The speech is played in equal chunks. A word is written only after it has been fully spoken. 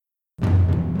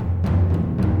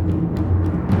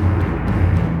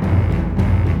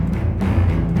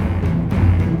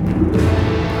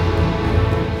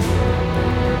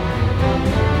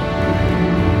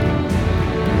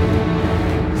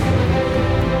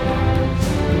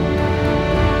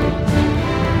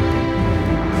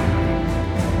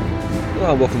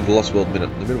Hello and welcome to the Lost World Minute,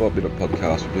 the minute-by-minute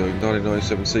podcast reviewing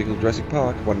 1997 sequel Jurassic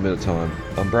Park, 1 minute at a time.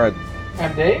 I'm Brad.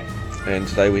 I'm Dave. And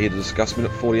today we're here to discuss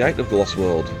minute 48 of The Lost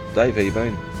World. Dave, how you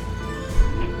been?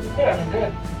 Yeah, I'm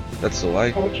good. That's the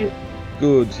way. How about you?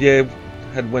 Good, yeah.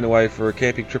 Went away for a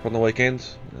camping trip on the weekend.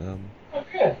 Oh,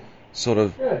 good.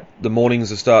 Good. The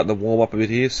mornings are starting to warm up a bit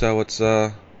here, so it's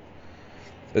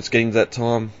getting to that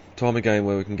time again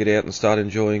where we can get out and start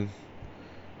enjoying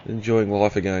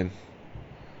life again.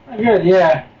 Good,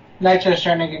 yeah. Nights are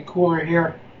starting to get cooler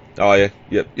here. Oh yeah,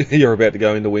 yep. You're about to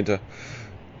go into winter.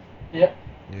 Yep.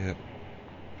 Yeah.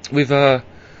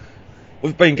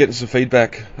 We've been getting some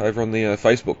feedback over on the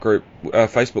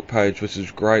Facebook page, which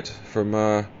is great, from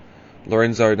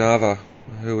Lorenzo Nava,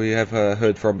 who we have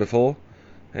heard from before,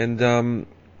 and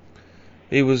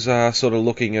he was sort of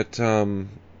looking at some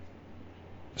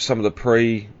of the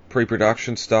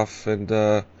pre-production stuff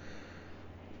and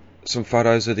some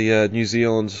photos of the New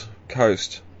Zealand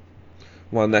coast,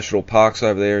 one of the national parks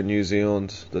over there in New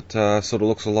Zealand that sort of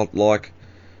looks a lot like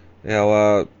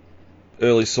our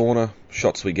early sauna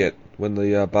shots we get when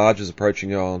the barge is approaching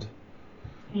the island.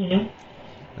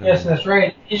 Mm-hmm. Yes, that's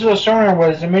right. Isla Sorna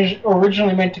was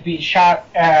originally meant to be shot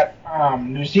at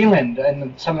New Zealand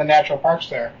and some of the natural parks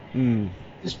there.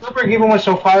 Spielberg even went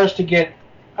so far as to get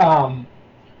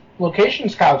location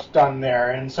scouts done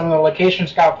there, and some of the location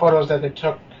scout photos that they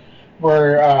took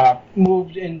were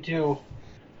moved into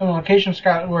location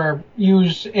scout were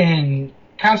used in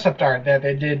concept art that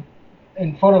they did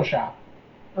in Photoshop,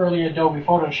 early Adobe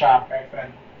Photoshop back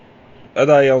then. Are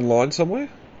they online somewhere?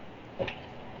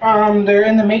 They're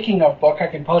in the making of book. I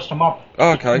can post them up.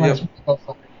 Oh, okay, yep.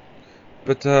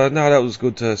 But no, that was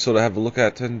good to sort of have a look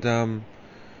at, and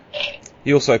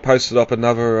he also posted up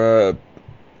another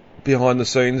behind the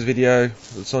scenes video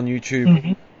that's on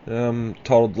YouTube.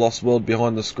 Titled Lost World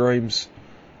Behind the Screams.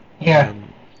 Yeah.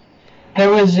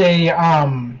 There was a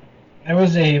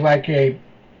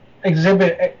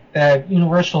exhibit that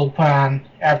Universal put on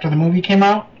after the movie came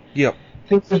out. Yep. I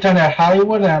think it was done at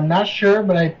Hollywood, and I'm not sure,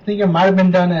 but I think it might have been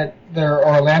done at their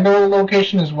Orlando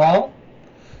location as well.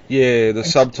 Yeah, the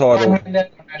subtitle. I'm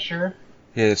not sure.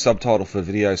 Yeah, the subtitle for the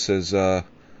video says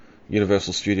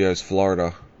Universal Studios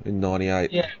Florida in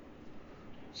 '98. Yeah.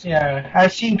 Yeah,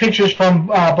 I've seen pictures from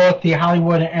both the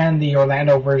Hollywood and the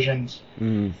Orlando versions.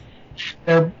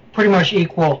 They're pretty much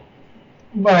equal,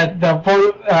 but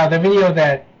the video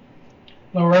that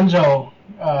Lorenzo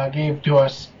gave to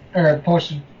us, or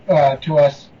posted to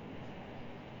us,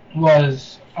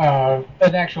 was an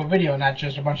actual video, not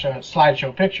just a bunch of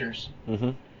slideshow pictures,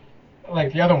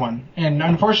 like the other one. And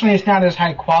unfortunately, it's not as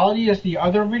high quality as the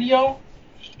other video.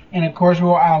 And of course,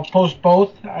 I'll post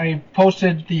both. I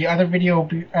posted the other video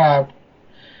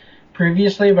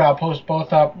previously, but I'll post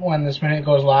both up when this minute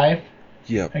goes live.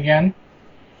 Yep. Again.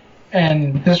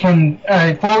 And this one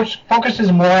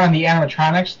focuses more on the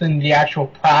animatronics than the actual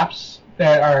props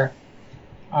that are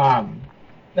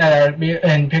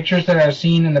in pictures that are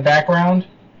seen in the background.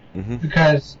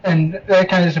 Because, and that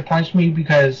kind of disappoints me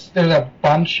because there's a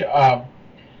bunch of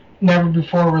never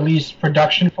before released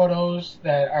production photos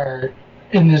that are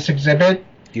in this exhibit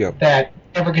that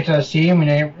never get to see and we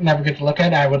never get to look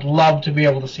at. I would love to be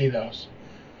able to see those.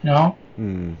 No?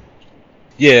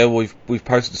 Yeah, we've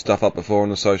posted stuff up before on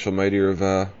the social media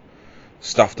of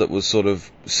stuff that was sort of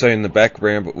seen in the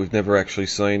background, but we've never actually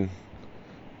seen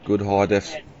good high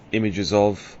def images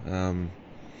of. And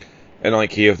I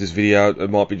think here with this video, it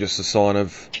might be just a sign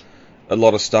of a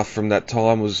lot of stuff from that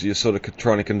time was you're sort of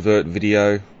trying to convert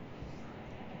video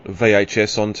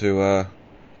VHS onto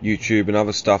YouTube and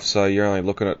other stuff, so you're only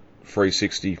looking at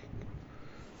 360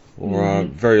 or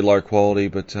very low quality,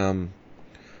 but no,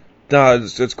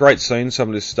 it's great seeing some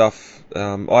of this stuff. I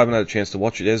haven't had a chance to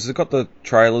watch it. Has it got the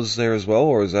trailers there as well,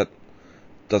 or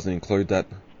doesn't include that?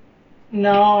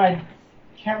 No, I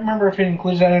can't remember if it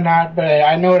includes that or not, but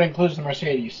I know it includes the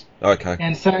Mercedes. Okay.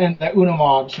 And some of the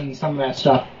Unimogs and some of that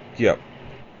stuff. Yep,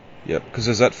 because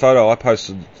there's that photo I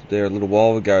posted there a little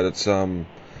while ago that's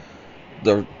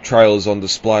the trailer's on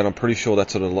display, and I'm pretty sure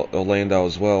that's at Orlando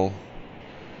as well.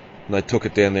 And they took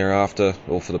it down there after,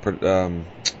 or for the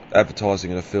advertising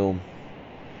of the film.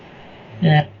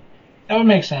 Yeah, that would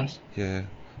make sense. Yeah,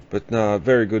 but no,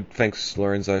 very good. Thanks,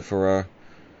 Lorenzo, for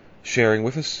sharing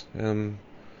with us.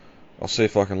 I'll see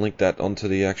if I can link that onto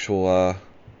the actual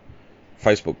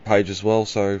Facebook page as well,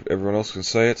 so everyone else can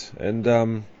see it.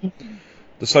 And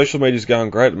the social media's going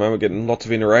great at the moment. We're getting lots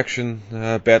of interaction.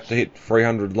 About to hit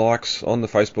 300 likes on the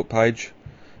Facebook page.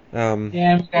 Yeah,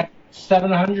 we've got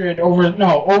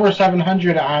over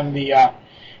 700 on the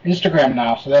Instagram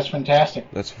now, so that's fantastic.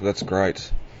 That's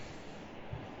great.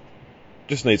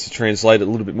 just needs to translate it a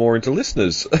little bit more into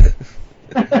listeners.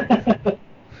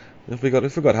 If we got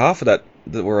half of that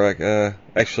were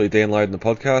actually downloading the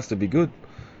podcast, it'd be good.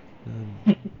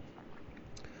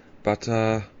 But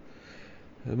I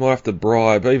might have to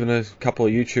bribe. Even a couple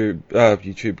of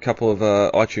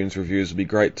iTunes reviews would be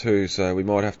great too. So we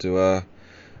might have to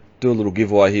do a little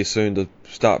giveaway here soon to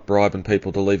start bribing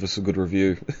people to leave us a good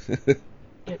review.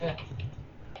 Yeah.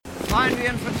 Find the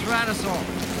infant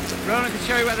tyrannosaur. Ronan can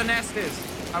show you where the nest is.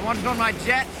 I want it on my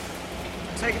jet.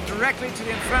 Take it directly to the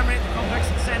infirmary at the complex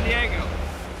in San Diego.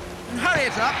 And hurry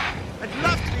it up. I'd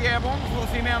love to be airborne before the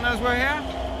female knows we're here.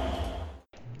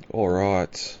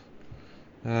 Alright.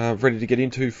 Ready to get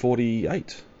into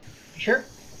 48? Sure.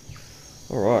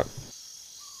 Alright.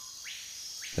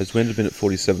 As we ended minute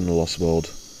 47 in The Lost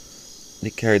World,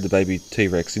 Nick carried the baby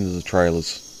T-Rex into the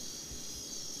trailers.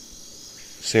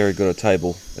 Sarah got a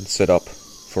table and set up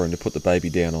for him to put the baby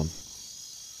down on.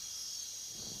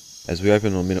 As we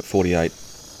open on minute 48,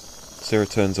 Sarah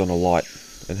turns on a light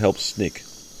and helps Nick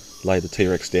lay the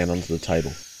T-Rex down onto the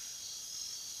table.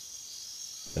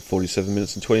 At 47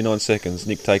 minutes and 29 seconds,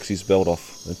 Nick takes his belt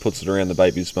off and puts it around the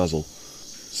baby's muzzle,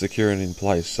 securing it in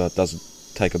place so it doesn't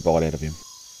take a bite out of him.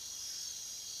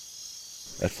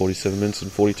 At 47 minutes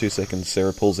and 42 seconds,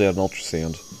 Sarah pulls out an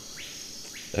ultrasound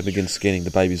and begins scanning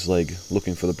the baby's leg,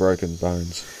 looking for the broken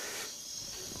bones.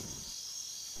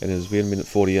 And as we end minute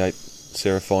 48,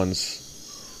 Sarah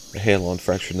finds a hairline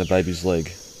fracture in the baby's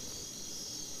leg.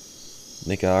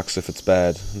 Nick asks if it's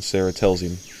bad, and Sarah tells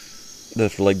him that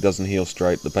if the leg doesn't heal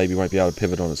straight, the baby won't be able to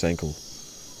pivot on its ankle.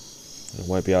 It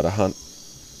won't be able to hunt,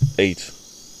 eat,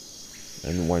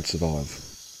 and won't survive.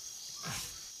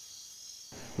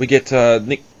 We get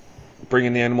Nick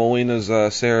bringing the animal in as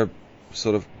Sarah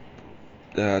sort of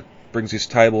brings his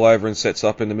table over and sets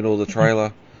up in the middle of the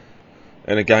trailer.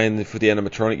 And again, for the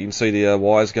animatronic, you can see the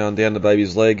wires going down the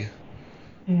baby's leg.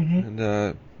 Mm-hmm.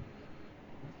 And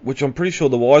which I'm pretty sure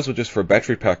the wires were just for a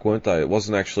battery pack, weren't they? It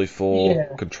wasn't actually for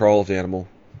control of the animal.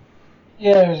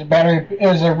 Yeah, it was a battery. It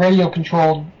was a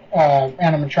radio-controlled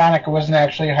animatronic. It wasn't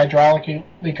actually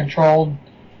hydraulically controlled.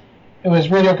 It was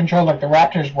radio-controlled like the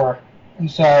Raptors were.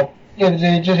 And so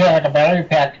they just had like a battery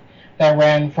pack that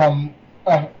ran from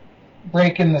a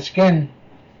break in the skin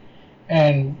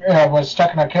and was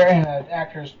stuck in an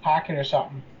actor's pocket or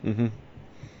something. Mm-hmm.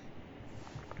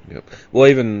 Yep. Well,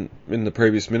 even in the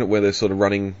previous minute where they're sort of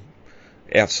running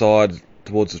outside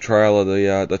towards the trailer,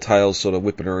 the tail's sort of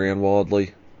whipping around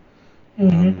wildly.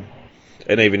 Mm-hmm.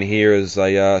 And even here, as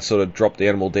they sort of drop the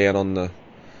animal down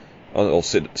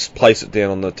place it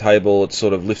down on the table, it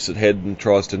sort of lifts its head and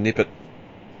tries to nip it.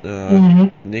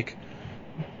 Nick.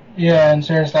 Yeah, and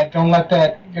Sarah's like, don't let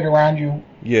that get around you.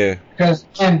 Yeah. Because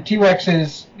T-Rex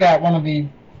has got one of the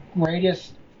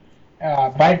greatest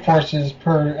bite forces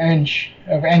per inch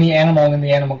of any animal in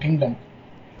the animal kingdom.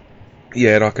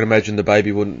 Yeah, and I can imagine the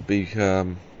baby wouldn't be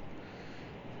it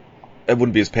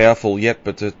wouldn't be as powerful yet,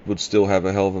 but it would still have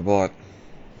a hell of a bite.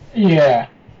 Yeah.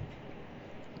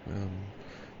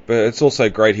 But it's also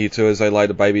great here too, as they lay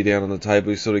the baby down on the table.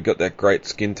 You sort of got that great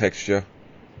skin texture.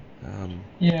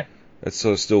 Yeah. It's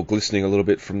sort of still glistening a little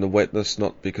bit from the wetness,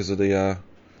 not because of the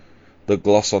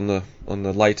gloss on the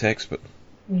latex, but.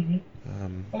 Mm-hmm.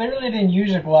 Well, they really didn't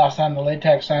use a gloss on the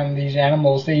latex on these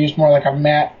animals. They used more like a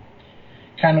matte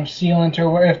kind of sealant,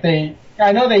 or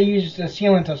I know they used a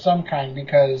sealant of some kind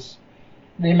because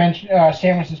they mentioned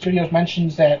Sanderson Studios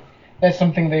mentions that that's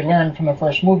something they learned from the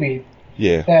first movie.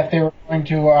 Yeah. That if they were going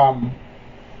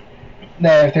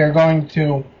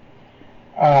to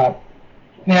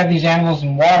have these animals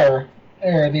in water,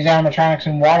 or these animatronics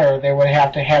in water, they would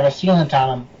have to have a sealant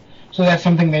on them. So that's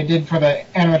something they did for the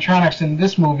animatronics in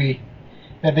this movie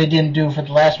that they didn't do for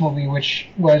the last movie, which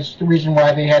was the reason why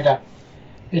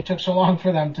it took so long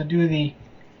for them to do the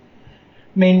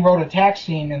main road attack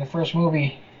scene in the first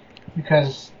movie,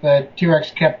 because the T-Rex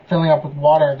kept filling up with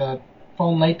water. The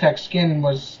foam latex skin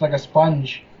was like a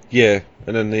sponge. Yeah,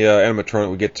 and then the animatronic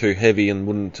would get too heavy and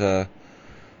wouldn't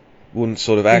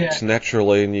sort of act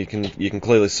naturally, and you can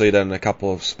clearly see that in a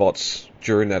couple of spots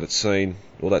during that scene,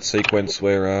 or that sequence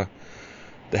where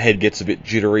the head gets a bit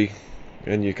jittery,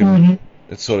 and you can. Mm-hmm.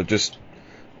 It's sort of just.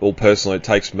 Well, personally, it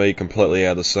takes me completely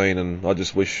out of the scene, and I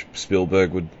just wish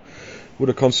Spielberg would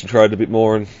have concentrated a bit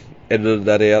more and edited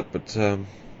that out. But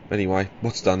anyway,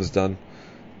 what's done is done.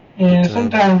 Yeah, but,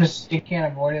 sometimes you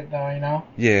can't avoid it, though. You know.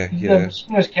 Yeah. The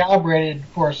skin was calibrated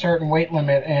for a certain weight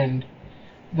limit, and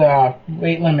the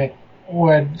weight limit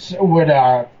would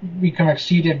become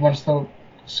exceeded once the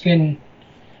skin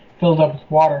filled up with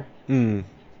water.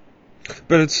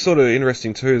 But it's sort of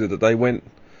interesting too that they went,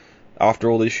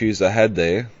 after all the issues they had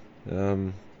there,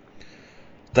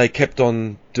 they kept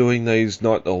on doing these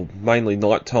mainly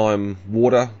nighttime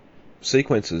water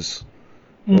sequences.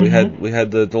 Mm-hmm. We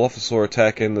had the Dilophosaur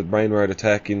attack and the main road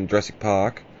attack in Jurassic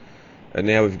Park, and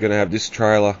now we're going to have this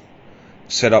trailer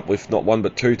set up with not one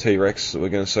but two T-Rex that we're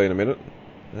going to see in a minute.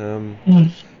 And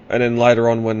then later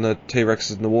on, when the T-Rex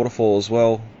is in the waterfall as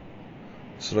well,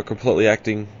 sort of completely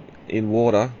acting in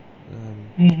water.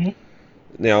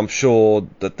 Now I'm sure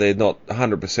that they're not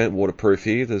 100% waterproof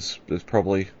here. There's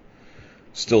probably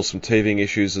still some teething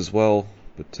issues as well.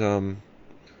 But and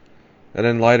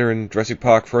then later in Jurassic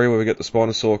Park 3, where we get the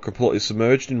Spinosaur completely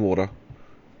submerged in water,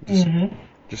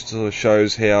 just sort of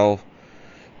shows how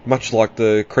much like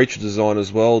the creature design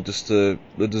as well, just the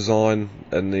design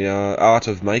and the art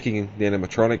of making the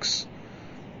animatronics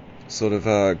sort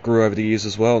of grew over the years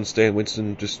as well, and Stan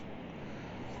Winston just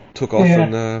took off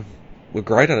and were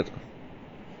great at it.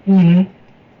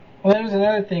 Well, that was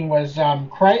another thing, was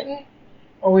Crichton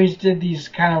always did these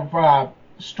kind of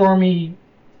stormy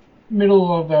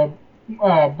middle of the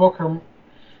book or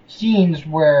scenes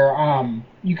where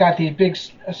you got these big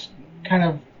kind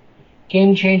of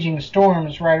game-changing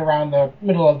storms right around the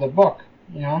middle of the book,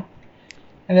 you know?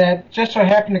 And that just so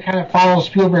happened to kind of follow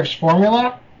Spielberg's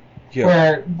formula,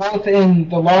 where both in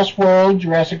The Lost World,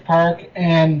 Jurassic Park,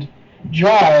 and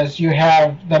Jaws, you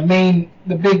have the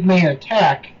big main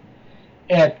attack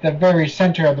at the very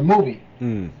center of the movie.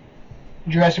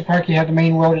 Jurassic Park, you have the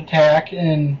main road attack.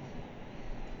 In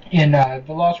The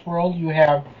Lost World, you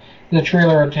have the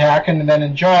trailer attack, and then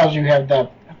in Jaws, you have the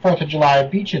 4th of July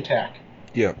beach attack.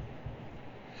 Yeah.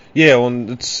 Yeah,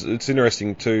 well, it's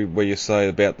interesting too where you say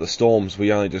about the storms.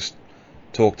 We only just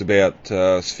talked about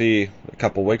Sphere a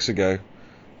couple of weeks ago.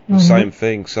 Same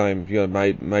thing,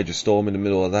 major storm in the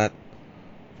middle of that.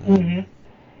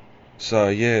 So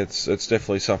yeah, it's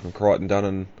definitely something Crichton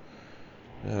done,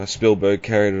 and Spielberg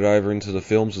carried it over into the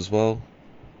films as well.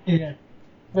 Yeah,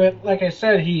 but like I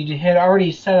said, he had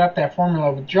already set up that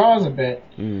formula with Jaws a bit,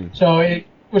 so it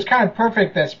was kind of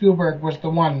perfect that Spielberg was the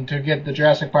one to get the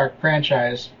Jurassic Park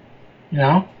franchise, you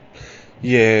know?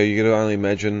 Yeah, you could only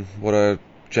imagine what a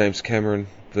James Cameron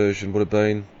version would have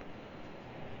been.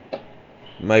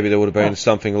 Maybe there would have been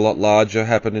something a lot larger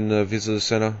happen in the visitor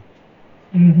center.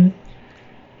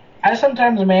 I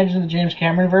sometimes imagine the James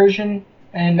Cameron version,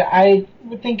 and I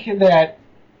would think that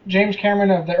James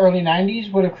Cameron of the early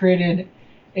 90s would have created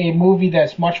a movie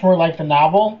that's much more like the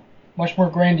novel, much more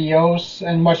grandiose,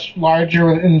 and much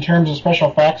larger in terms of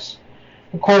special effects.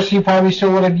 Of course, he probably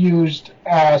still would have used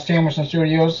Stan Winston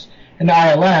Studios and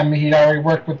ILM. He'd already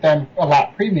worked with them a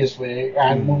lot previously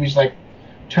on movies like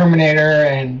Terminator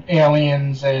and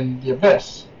Aliens and The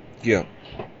Abyss. Yeah.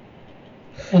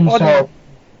 And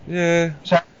yeah.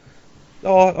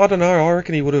 I don't know. I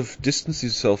reckon he would have distanced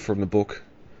himself from the book.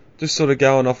 Just sort of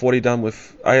going off what he done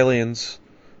with Aliens.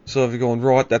 Sort of going,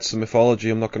 right, that's the mythology.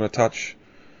 I'm not going to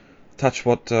touch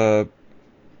what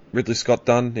Ridley Scott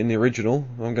done in the original.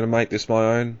 I'm going to make this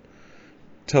my own.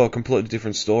 Tell a completely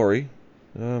different story.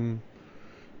 And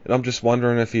I'm just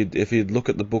wondering if he'd look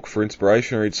at the book for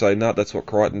inspiration, or he'd say, no, that's what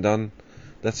Crichton done.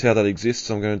 That's how that exists.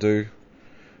 I'm going to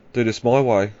do this my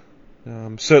way.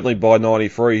 Certainly by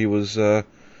 '93 he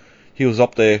was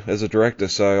up there as a director,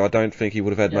 so I don't think he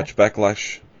would have had much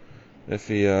backlash if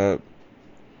he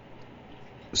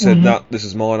said, no, this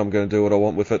is mine, I'm going to do what I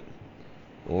want with it,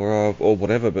 or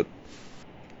whatever. But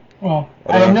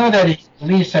I know that he at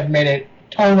least have made it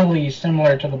tonally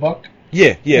similar to the book.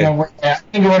 Yeah. You know, I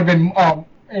think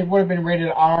it would have been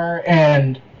rated R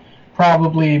and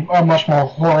probably much more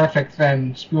horrific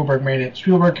than Spielberg made it.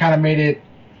 Spielberg kind of made it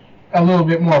a little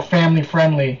bit more family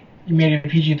friendly. He made it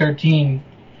PG-13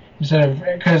 instead of,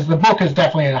 because the book is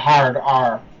definitely a hard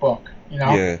R book, you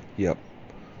know. Yeah. Yep.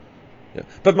 Yeah.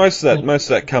 But most of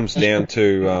that comes down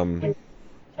to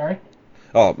Sorry.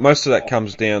 Oh, most of that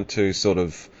comes down to sort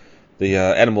of the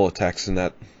animal attacks and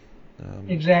that.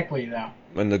 Exactly, though.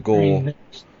 And the gore.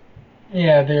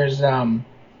 There's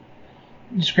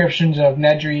descriptions of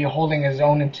Nedry holding his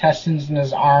own intestines in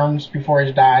his arms before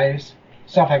he dies,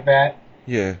 stuff like that.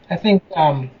 Yeah. I think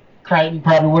Crichton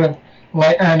probably would have,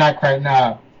 not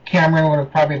Crichton, Cameron would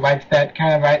have probably liked that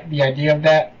kind of the idea of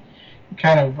that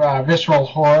kind of visceral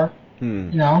horror, you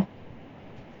know.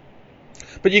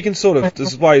 But you can sort of,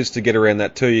 there's ways to get around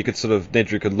that too. You could sort of,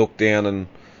 Nedry could look down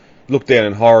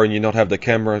in horror, and you not have the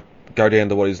camera go down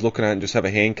to what he's looking at, and just have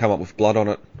a hand come up with blood on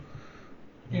it.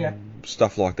 Yeah.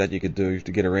 Stuff like that you could do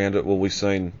to get around it. Well, we've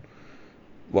seen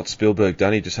what Spielberg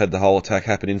done. He just had the whole attack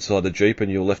happen inside the Jeep,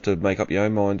 and you're left to make up your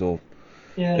own mind, or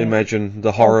imagine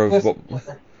the horror of what.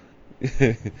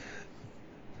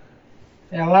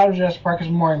 A lot of Jurassic Park is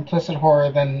more implicit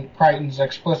horror than Crichton's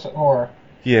explicit horror.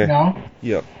 Yeah. You know?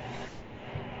 Yep.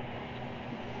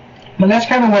 But that's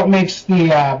kind of what makes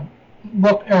the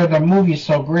book or the movie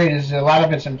so great, is a lot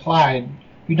of it's implied.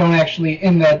 We don't actually,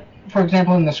 for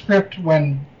example, in the script,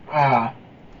 when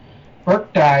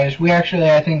Burke dies, we actually,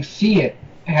 I think, see it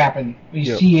happen. We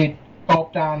see it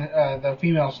gulp down the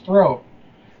female's throat.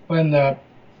 But in the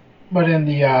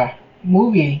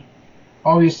movie,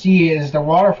 all we see is the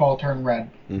waterfall turn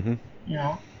red. Mm-hmm. You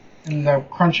know, and the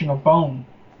crunching of bone,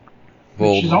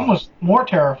 Well, which is almost more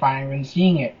terrifying than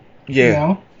seeing it. Yeah. You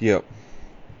know? Yep.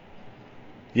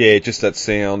 Yeah, just that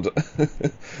sound.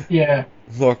 Yeah.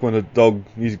 Like when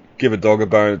you give a dog a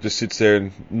bone, it just sits there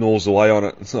and gnaws away on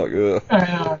it. It's like, ugh. I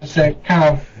know, it's that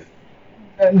kind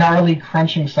of gnarly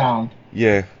crunching sound.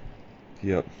 Yeah.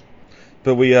 Yep.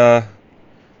 But we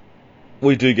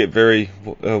do get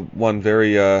one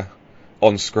very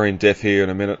on-screen death here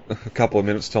in a couple of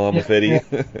minutes time with Eddie.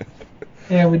 Yeah.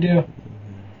 Yeah, we do.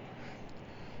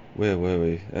 Where were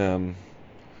we?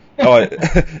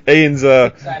 Ian's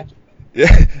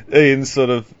Ian's sort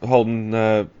of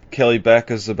holding Kelly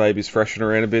back as the baby's thrashing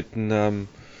around a bit, and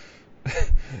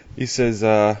he says,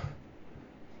 what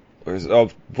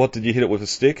did you hit it with, a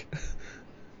stick?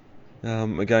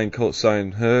 Again,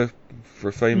 saying her for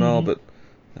a female, but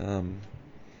I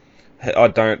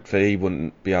don't, he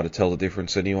wouldn't be able to tell the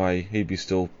difference anyway. He'd be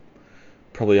still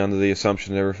probably under the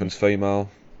assumption that everything's female.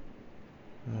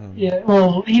 Yeah,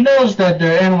 well, he knows that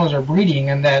the animals are breeding,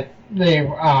 and that they've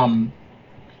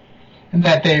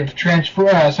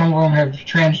transferred. Some of them have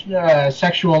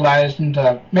sexualized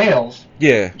into males.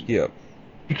 Yeah. Yep.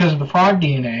 Because of the frog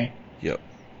DNA. Yep.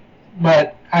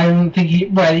 But I don't think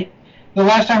the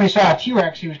last time he saw a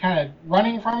T-Rex, he was kind of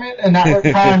running from it, and not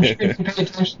probably paying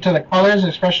attention to the colors,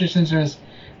 especially since it was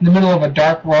in the middle of a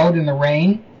dark road in the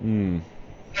rain. Mm.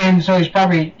 And so he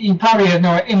probably has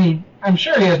I'm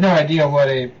sure he has no idea what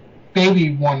a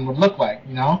baby one would look like,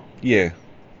 you know? Yeah.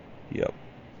 Yep.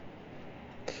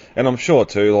 And I'm sure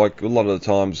too, like a lot of the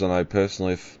times, I know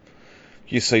personally, if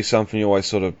you see something, you always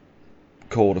sort of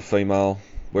call it a female,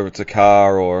 whether it's a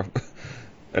car or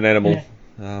an animal,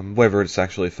 whether it's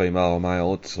actually a female or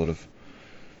male, it's sort of,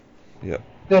 yep.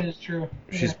 That is true.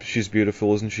 She's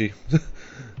beautiful, isn't she?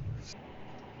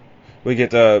 We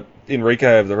get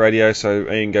Enrique over the radio, so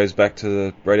Ian goes back to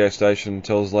the radio station and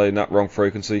tells Lee, wrong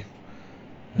frequency.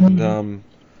 And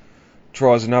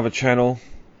tries another channel,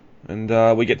 and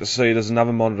we get to see there's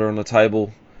another monitor on the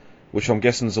table, which I'm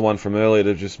guessing is the one from earlier.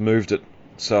 They've just moved it,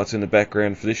 so it's in the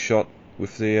background for this shot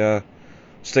with the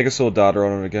Stegosaur data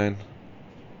on it again.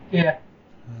 Yeah.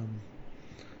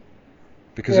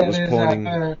 Because it was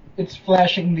pointing... it's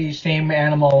flashing the same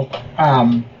animal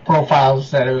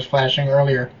profiles that it was flashing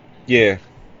earlier. Yeah,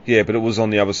 but it was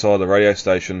on the other side of the radio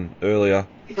station earlier.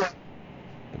 Yeah.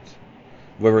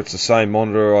 Whether it's the same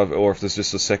monitor or if there's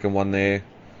just a second one there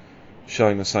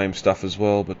showing the same stuff as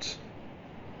well, but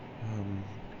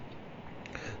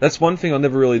that's one thing I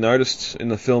never really noticed in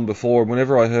the film before.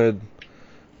 Whenever I heard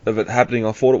of it happening,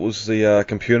 I thought it was the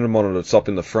computer monitor that's up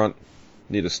in the front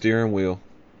near the steering wheel.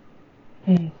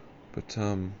 But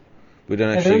we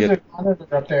don't actually get... There's a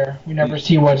monitor up there. We never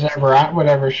see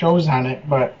whatever shows on it,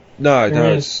 but... No,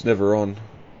 it's never on.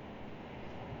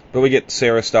 But we get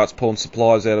Sarah starts pulling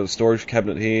supplies out of the storage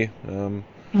cabinet here.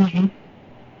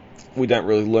 We don't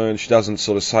really learn. She doesn't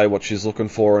sort of say what she's looking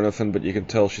for or anything, but you can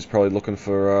tell she's probably looking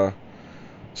for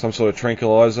some sort of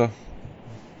tranquilizer.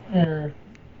 Or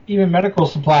even medical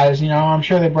supplies, you know. I'm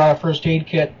sure they brought a first aid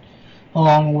kit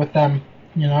along with them,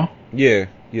 you know. Yeah,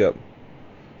 yep.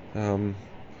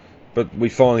 But we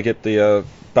finally get the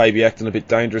baby acting a bit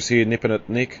dangerous here, nipping at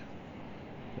Nick.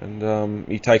 And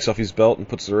he takes off his belt and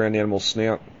puts it around the animal's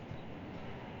snout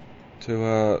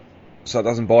so it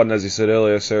doesn't bite. And as he said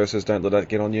earlier, Sarah says, "Don't let that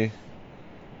get on you."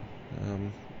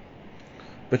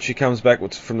 But she comes back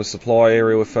from the supply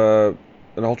area with an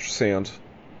ultrasound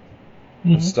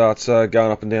and starts going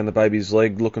up and down the baby's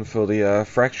leg looking for the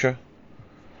fracture.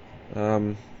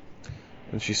 And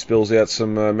she spills out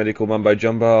some medical mumbo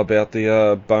jumbo about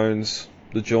the bones,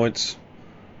 the joints,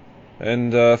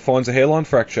 and finds a hairline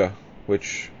fracture,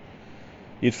 which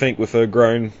you'd think with a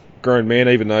grown man,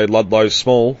 even though Ludlow's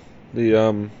small,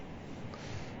 you'd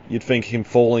think him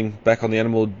falling back on the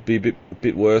animal would be a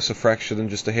bit worse a fracture than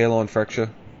just a hairline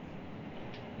fracture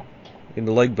in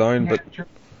the leg bone. But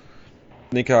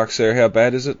Nick asks her, how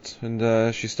bad is it?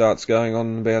 And she starts going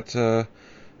on about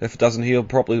if it doesn't heal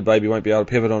properly, the baby won't be able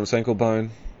to pivot on its ankle bone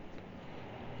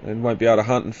and won't be able to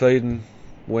hunt and feed and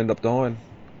will end up dying.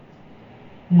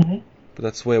 But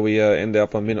that's where we end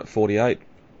up on minute 48.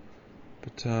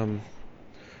 But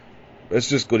it's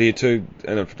just good here too,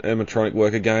 animatronic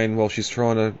work again while she's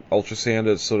trying to ultrasound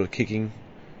it, sort of kicking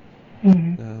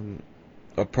Mm-hmm.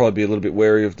 I'd probably be a little bit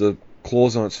wary of the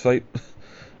claws on its feet.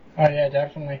 Oh yeah,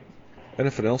 definitely.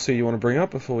 Anything else here you want to bring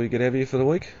up before we get out of here for the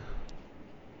week?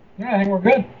 Yeah, I think we're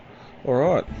good.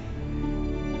 Alright.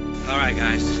 Alright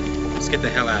guys, let's get the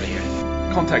hell out of here.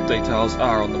 Contact details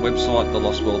are on the website,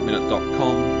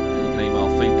 thelostworldminute.com. You can email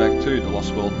feedback to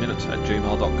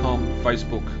thelostworldminute@gmail.com,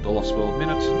 Facebook, The Lost World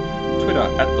Minute, Twitter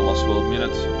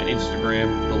 @thelostworldminute, and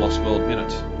Instagram, The Lost World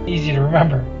Minute. Easy to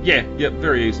remember. Yeah,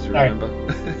 very easy to remember.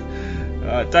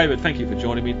 David, thank you for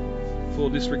joining me for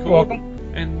this record. You're welcome.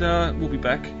 And we'll be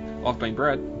back. I've been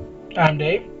Brad. I'm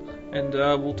Dave. And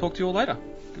we'll talk to you all later.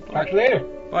 Goodbye. Talk to you later.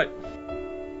 Bye.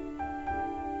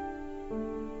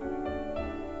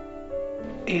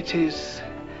 It is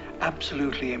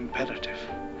absolutely imperative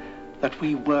that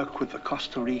we work with the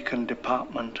Costa Rican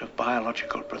Department of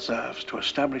Biological Preserves to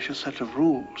establish a set of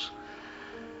rules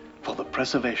for the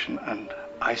preservation and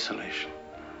isolation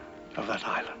of that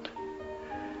island.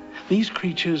 These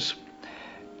creatures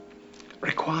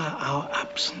require our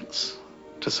absence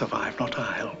to survive, not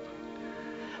our help.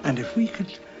 And if we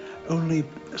could only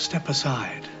step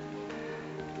aside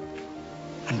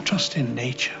and trust in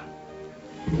nature,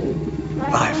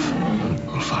 life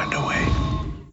will find a way.